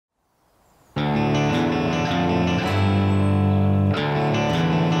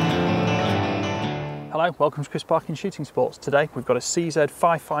Hello, welcome to Chris Parkin Shooting Sports. Today we've got a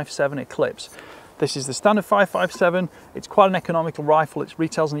CZ557 Eclipse. This is the standard 557. It's quite an economical rifle. It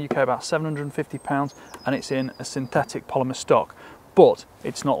retails in the UK about £750 and it's in a synthetic polymer stock. But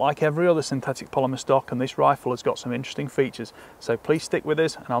it's not like every other synthetic polymer stock, and this rifle has got some interesting features. So please stick with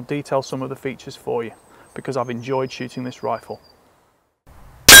us and I'll detail some of the features for you because I've enjoyed shooting this rifle.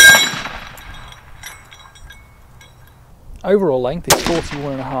 Overall length is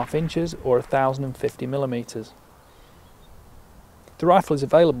 41.5 inches or 1050mm. The rifle is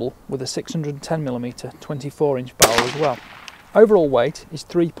available with a 610mm 24-inch barrel as well. Overall weight is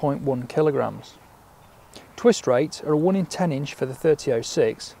 3.1 kilograms. Twist rates are a 1 in 10 inch for the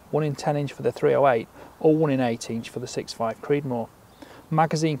 30-06, 1 in 10 inch for the 308 or 1 in 8 inch for the 6.5 Creedmoor.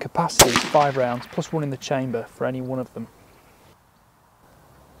 Magazine capacity is 5 rounds plus 1 in the chamber for any one of them.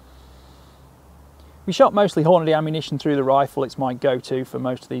 We shot mostly Hornady ammunition through the rifle. It's my go-to for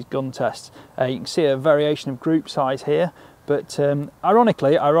most of these gun tests. You can see a variation of group size here, but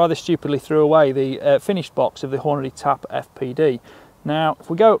ironically I rather stupidly threw away the finished box of the Hornady TAP FPD. Now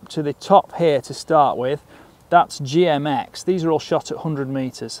if we go up to the top here to start with, that's GMX. These are all shot at 100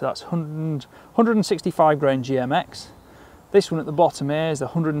 metres, so that's 165 grain GMX. This one at the bottom here is the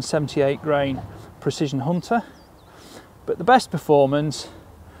 178 grain Precision Hunter, but the best performance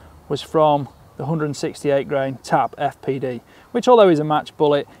was from the 168 grain TAP FPD, which although is a match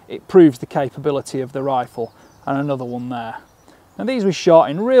bullet, it proves the capability of the rifle. And another one there. Now these were shot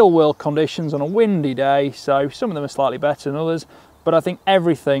in real world conditions on a windy day, so some of them are slightly better than others, but I think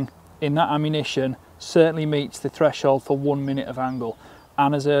everything in that ammunition certainly meets the threshold for 1 minute of angle.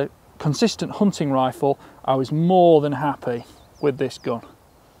 And as a consistent hunting rifle, I was more than happy with this gun.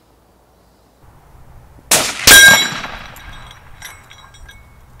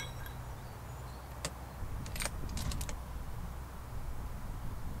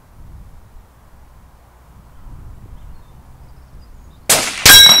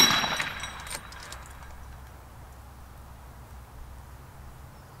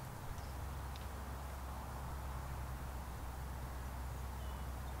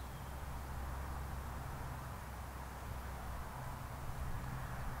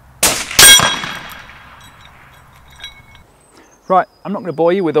 Right, I'm not going to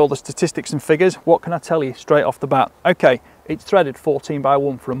bore you with all the statistics and figures. What can I tell you straight off the bat? Okay, it's threaded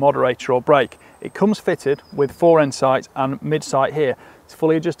 14x1 for a moderator or brake. It comes fitted with 4 end sights and mid sight here. It's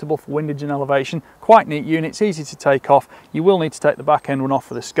fully adjustable for windage and elevation. Quite neat unit, it's easy to take off. You will need to take the back end one off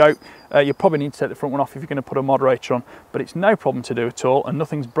for the scope. You'll probably need to take the front one off if you're going to put a moderator on, but it's no problem to do at all, and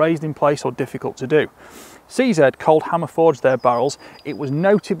nothing's brazed in place or difficult to do. CZ cold hammer forged their barrels. It was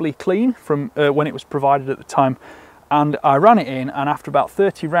notably clean from when it was provided at the time. And I ran it in, and after about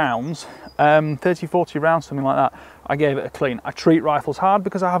 30 rounds, 40 rounds, something like that, I gave it a clean. I treat rifles hard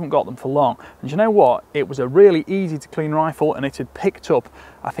because I haven't got them for long. And you know what? It was a really easy to clean rifle, and it had picked up,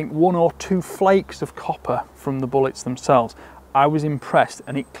 I think, 1 or 2 flakes of copper from the bullets themselves. I was impressed,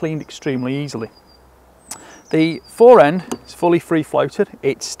 and it cleaned extremely easily. The fore end is fully free floated,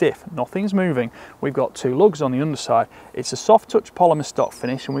 it's stiff, nothing's moving. We've got 2 lugs on the underside. It's a soft touch polymer stock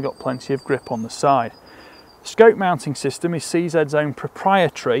finish, and we've got plenty of grip on the side. Scope mounting system is CZ's own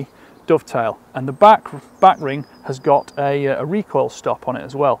proprietary dovetail, and the back ring has got a recoil stop on it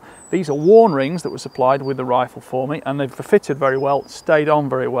as well. These are worn rings that were supplied with the rifle for me, and they've fitted very well, stayed on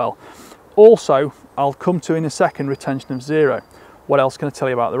very well. Also, I'll come to in a second, retention of 0. What else can I tell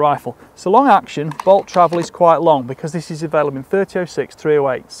you about the rifle? So long action, bolt travel is quite long because this is available in 30-06,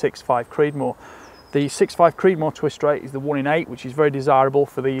 308, 6.5 Creedmoor. The 6.5 Creedmoor twist rate is the 1 in 8, which is very desirable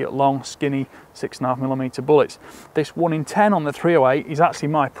for the long, skinny 6.5mm bullets. This 1 in 10 on the 308 is actually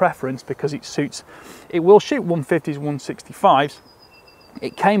my preference because it will shoot 150s, 165s.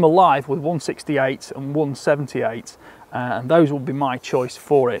 It came alive with 168s and 178s, and those will be my choice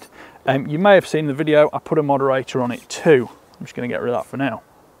for it. You may have seen in the video, I put a moderator on it too. I'm just going to get rid of that for now,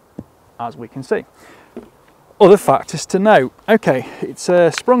 as we can see. Other factors to note. Okay, it's a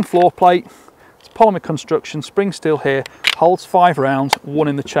sprung floor plate. Polymer construction, spring steel here, holds 5 rounds, 1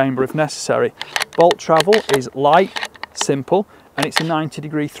 in the chamber if necessary. Bolt travel is light, simple, and it's a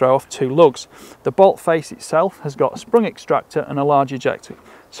 90-degree throw off 2 lugs. The bolt face itself has got a sprung extractor and a large ejector,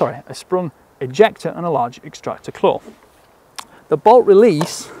 a sprung ejector and a large extractor claw. The bolt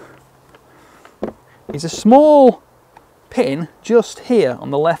release is a small pin just here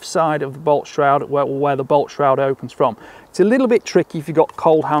on the left side of the bolt shroud where the bolt shroud opens from. It's a little bit tricky if you've got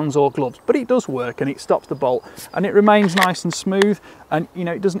cold hands or gloves, but it does work and it stops the bolt and it remains nice and smooth, and you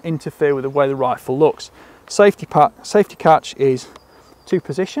know, it doesn't interfere with the way the rifle looks. Safety catch is 2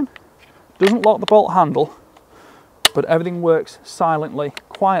 position, doesn't lock the bolt handle, but everything works silently,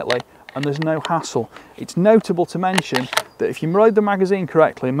 quietly, and there's no hassle. It's notable to mention that if you load the magazine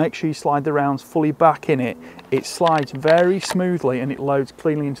correctly and make sure you slide the rounds fully back in it, it slides very smoothly and it loads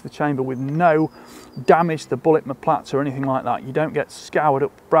cleanly into the chamber with no damage to the bullet plates or anything like that. You don't get scoured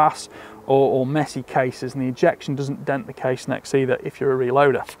up brass or messy cases, and the ejection doesn't dent the case necks either if you're a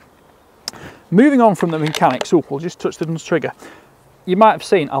reloader. Moving on from the mechanics, we'll just touch the trigger. You might have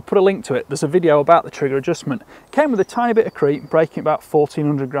seen, I'll put a link to it, there's a video about the trigger adjustment. It came with a tiny bit of creep, braking about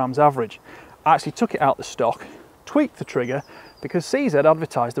 1400 grams average. I actually took it out the stock, tweaked the trigger, because CZ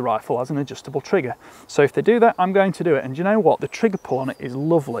advertised the rifle as an adjustable trigger. So if they do that, I'm going to do it. And do you know what? The trigger pull on it is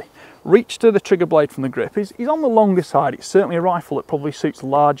lovely. Reach to the trigger blade from the grip is on the longer side. It's certainly a rifle that probably suits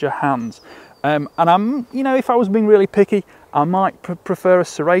larger hands. And I'm, you know, if I was being really picky, I might prefer a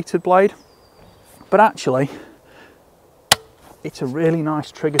serrated blade. But actually, it's a really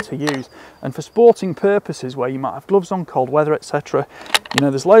nice trigger to use. And for sporting purposes where you might have gloves on, cold weather, etc., you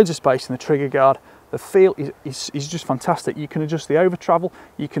know, there's loads of space in the trigger guard. The feel is just fantastic. You can adjust the over travel,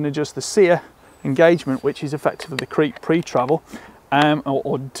 you can adjust the sear engagement, which is effectively the creep pre-travel,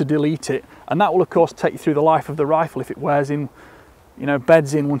 or to delete it. And that will of course take you through the life of the rifle if it wears in, you know,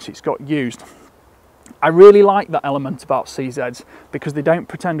 beds in once it's got used. I really like that element about CZs because they don't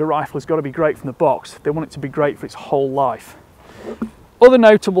pretend a rifle has got to be great from the box. They want it to be great for its whole life. Other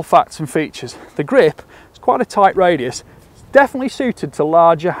notable facts and features. The grip is quite a tight radius. It's definitely suited to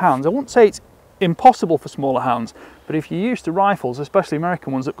larger hands. I wouldn't say it's impossible for smaller hands, but if you're used to rifles, especially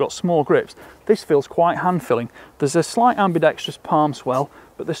American ones that have got small grips, this feels quite hand-filling. There's a slight ambidextrous palm swell,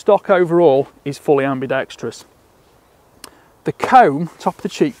 but the stock overall is fully ambidextrous. The comb, top of the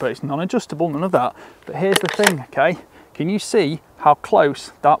cheek base, non-adjustable, none of that, but here's the thing, okay? Can you see how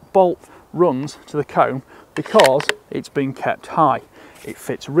close that bolt runs to the comb? Because it's been kept high. It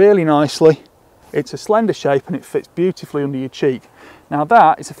fits really nicely, it's a slender shape, and it fits beautifully under your cheek. Now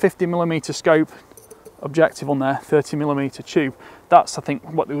that is a 50mm scope objective on there, 30mm tube. That's, I think,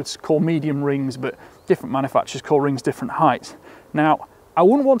 what they would call medium rings, but different manufacturers call rings different heights. Now, I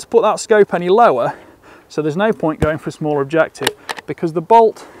wouldn't want to put that scope any lower, so there's no point going for a smaller objective because the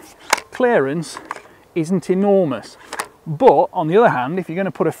bolt clearance isn't enormous. But on the other hand, if you're going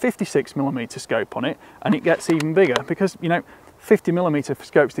to put a 56mm scope on it, and it gets even bigger, because, you know, 50mm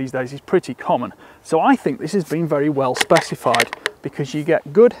scopes these days is pretty common. So I think this has been very well specified because you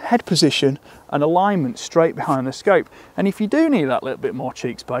get good head position and alignment straight behind the scope. And if you do need that little bit more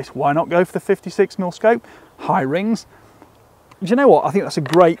cheek space, why not go for the 56mm scope? High rings. Do you know what? I think that's a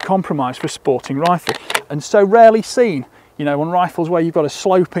great compromise for a sporting rifle, and so rarely seen, you know, on rifles where you've got a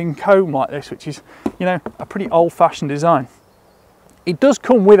sloping comb like this, which is, you know, a pretty old-fashioned design. It does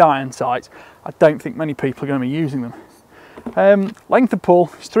come with iron sights. I don't think many people are going to be using them. Length of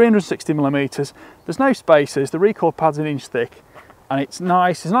pull is 360mm. There's no spacers. The recoil pad's an inch thick, and it's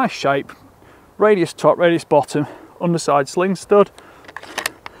nice. It's a nice shape. Radius top, radius bottom, underside sling stud,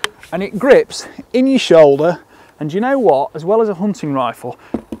 and it grips in your shoulder. And you know what? As well as a hunting rifle,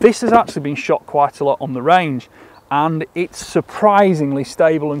 this has actually been shot quite a lot on the range, and it's surprisingly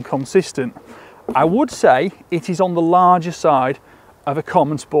stable and consistent. I would say it is on the larger side of a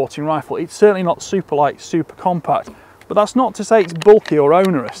common sporting rifle. It's certainly not super light, super compact, but that's not to say it's bulky or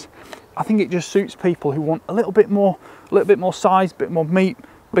onerous. I think it just suits people who want a little bit more size, a bit more meat,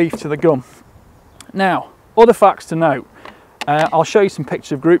 beef to the gun. Now, other facts to note. I'll show you some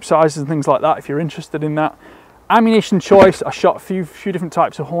pictures of group sizes and things like that if you're interested in that. Ammunition choice, I shot a few different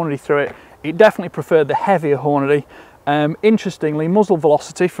types of Hornady through it. It definitely preferred the heavier Hornady. Interestingly, muzzle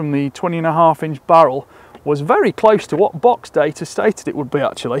velocity from the 20.5-inch barrel was very close to what box data stated it would be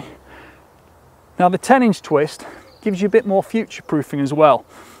actually. Now the 10-inch twist gives you a bit more future-proofing as well,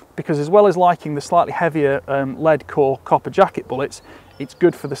 because as well as liking the slightly heavier lead core copper jacket bullets, it's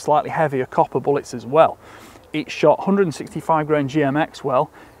good for the slightly heavier copper bullets as well. It shot 165 grain GMX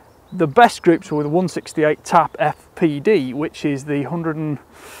well. The best groups were with 168 TAP FPD, which is the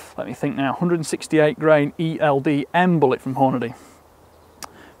 168 grain ELD M bullet from Hornady.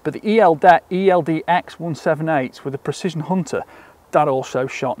 But the ELD X178s with the Precision Hunter, that also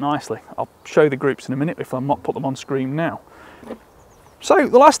shot nicely. I'll show the groups in a minute if I'm not put them on screen now. So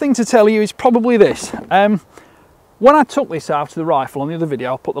the last thing to tell you is probably this. When I took this out of the rifle on the other video,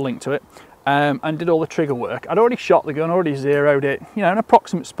 I'll put the link to it, and did all the trigger work, I'd already shot the gun, already zeroed it, you know, an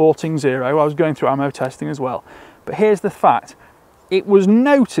approximate sporting zero. I was going through ammo testing as well. But here's the fact, it was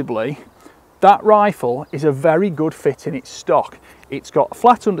notably, that rifle is a very good fit in its stock. It's got a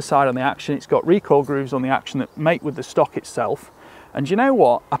flat underside on the action, it's got recoil grooves on the action that mate with the stock itself. And you know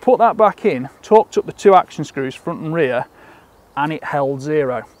what, I put that back in, torqued up the 2 action screws front and rear, and it held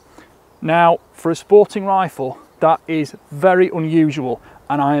zero. Now, for a sporting rifle, that is very unusual,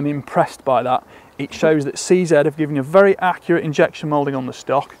 and I am impressed by that. It shows that CZ have given you very accurate injection moulding on the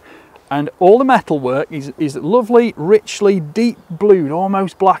stock, and all the metalwork is lovely, richly deep blued,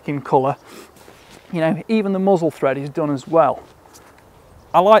 almost black in colour. You know, even the muzzle thread is done as well.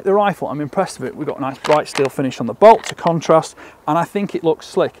 I like the rifle, I'm impressed with it. We've got a nice bright steel finish on the bolt to contrast, and I think it looks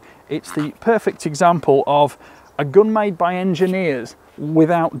slick. It's the perfect example of a gun made by engineers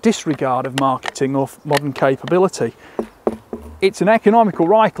without disregard of marketing or modern capability. It's an economical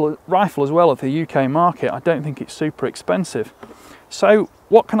rifle as well of the UK market. I don't think it's super expensive. So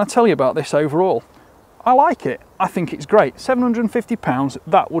what can I tell you about this overall? I like it. I think it's great. £750,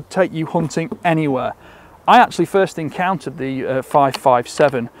 that would take you hunting anywhere. I actually first encountered the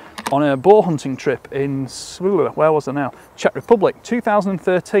 5.57 on a boar hunting trip in, where was I now? Czech Republic,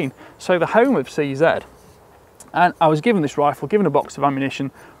 2013. So the home of CZ. And I was given this rifle, given a box of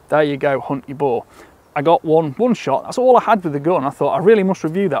ammunition. There you go, hunt your boar. I got one shot. That's all I had with the gun. I thought I really must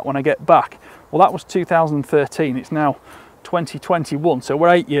review that when I get back. Well, that was 2013. It's now 2021, so we're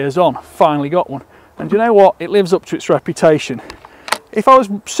 8 years on. Finally got one. And you know what? It lives up to its reputation. If I was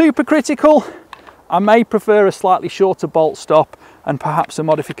super critical, I may prefer a slightly shorter bolt stop and perhaps a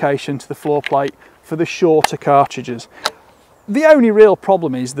modification to the floor plate for the shorter cartridges. The only real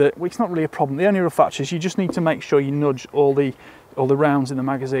problem is that, well, it's not really a problem, the only real factor is you just need to make sure you nudge all the rounds in the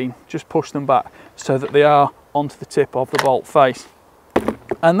magazine, just push them back so that they are onto the tip of the bolt face.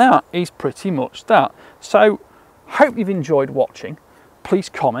 And that is pretty much that. So, hope you've enjoyed watching. Please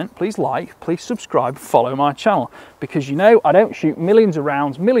comment, please like, please subscribe, follow my channel, because you know I don't shoot millions of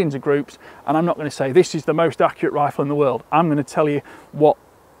rounds, millions of groups, and I'm not going to say this is the most accurate rifle in the world. I'm going to tell you what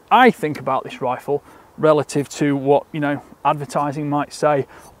I think about this rifle relative to what, you know, advertising might say,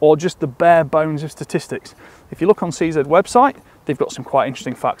 or just the bare bones of statistics. If you look on CZ website, they've got some quite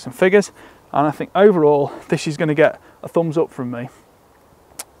interesting facts and figures, and I think overall this is going to get a thumbs up from me.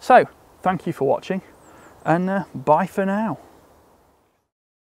 So thank you for watching, and bye for now.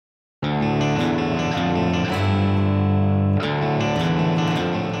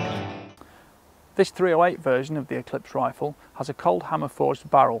 This 308 version of the Eclipse rifle has a cold hammer forged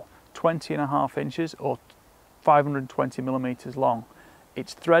barrel, 20.5 inches or 520mm long.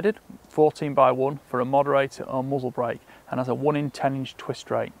 It's threaded 14x1 for a moderator or muzzle brake and has a 1 in 10 inch twist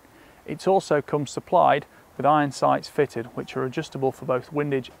rate. It also comes supplied with iron sights fitted, which are adjustable for both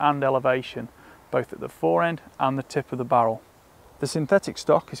windage and elevation, both at the fore end and the tip of the barrel. The synthetic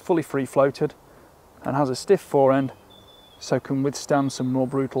stock is fully free floated and has a stiff fore end, so can withstand some more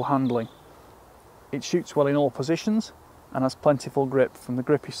brutal handling. It shoots well in all positions and has plentiful grip from the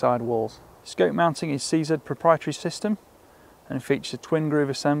grippy side walls. Scope mounting is CZ proprietary system and features a twin groove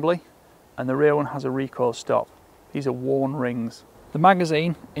assembly, and the rear one has a recoil stop. These are worn rings. The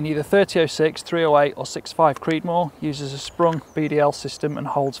magazine in either 3006, 308 or 6.5 Creedmoor uses a sprung BDL system and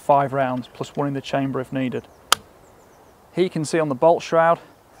holds 5 rounds plus 1 in the chamber if needed. Here you can see on the bolt shroud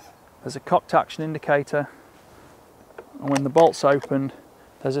there's a cocked action indicator, and when the bolt's opened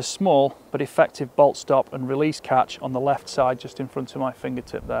there's a small but effective bolt stop and release catch on the left side just in front of my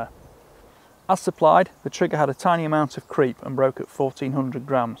fingertip there. As supplied, the trigger had a tiny amount of creep and broke at 1400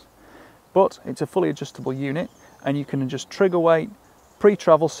 grams, but it's a fully adjustable unit and you can adjust trigger weight,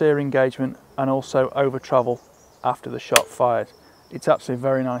 pre-travel sear engagement and also over travel after the shot fired. It's actually a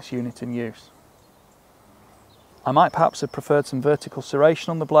very nice unit in use. I might perhaps have preferred some vertical serration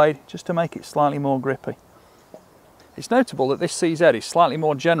on the blade just to make it slightly more grippy. It's notable that this CZ is slightly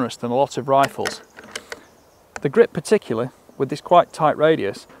more generous than a lot of rifles. The grip particularly, with this quite tight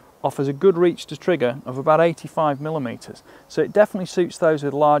radius, offers a good reach to trigger of about 85mm, so it definitely suits those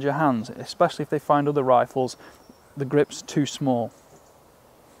with larger hands, especially if they find other rifles the grip's too small.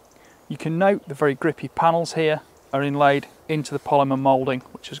 You can note the very grippy panels here are inlaid into the polymer moulding,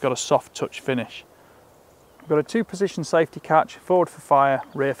 which has got a soft touch finish. We've got a 2-position safety catch, forward for fire,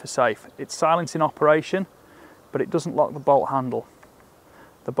 rear for safe. It's silent in operation, but it doesn't lock the bolt handle.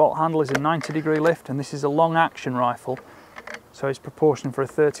 The bolt handle is a 90-degree lift, and this is a long action rifle, so it's proportioned for a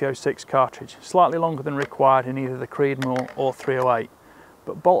 3006 cartridge, slightly longer than required in either the Creedmoor or 308,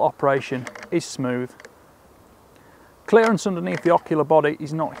 but bolt operation is smooth. Clearance underneath the ocular body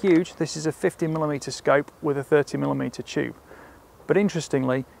is not huge. This is a 50mm scope with a 30mm tube, but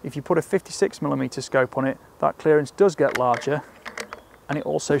interestingly, if you put a 56mm scope on it, that clearance does get larger, and it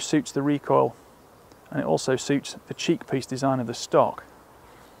also suits the recoil, and it also suits the cheek piece design of the stock.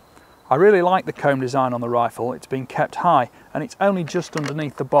 I really like the comb design on the rifle. It's been kept high and it's only just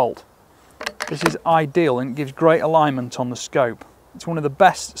underneath the bolt. This is ideal and it gives great alignment on the scope. It's one of the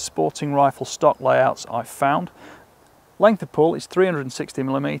best sporting rifle stock layouts I've found. Length of pull is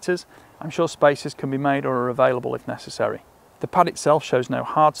 360mm. I'm sure spacers can be made or are available if necessary. The pad itself shows no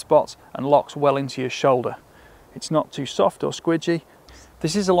hard spots and locks well into your shoulder. It's not too soft or squidgy.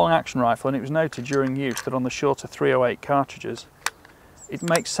 This is a long action rifle, and it was noted during use that on the shorter 308 cartridges, it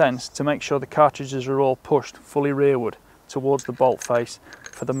makes sense to make sure the cartridges are all pushed fully rearward towards the bolt face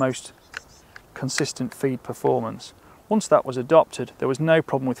for the most consistent feed performance. Once that was adopted, there was no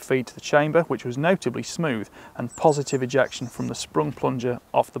problem with feed to the chamber, which was notably smooth, and positive ejection from the sprung plunger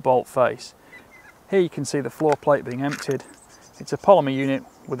off the bolt face. Here you can see the floor plate being emptied. It's a polymer unit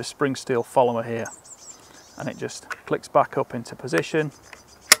with a spring steel follower here, and it just clicks back up into position,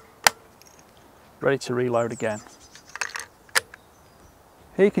 ready to reload again.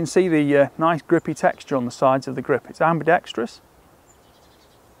 Here you can see the nice grippy texture on the sides of the grip. It's ambidextrous,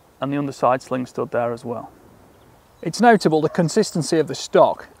 and the underside sling stud there as well. It's notable the consistency of the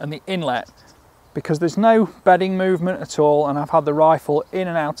stock and the inlet, because there's no bedding movement at all, and I've had the rifle in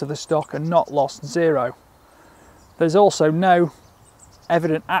and out of the stock and not lost zero. There's also no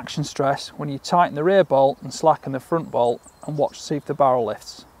evident action stress when you tighten the rear bolt and slacken the front bolt and watch to see if the barrel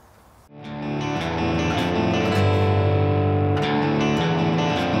lifts.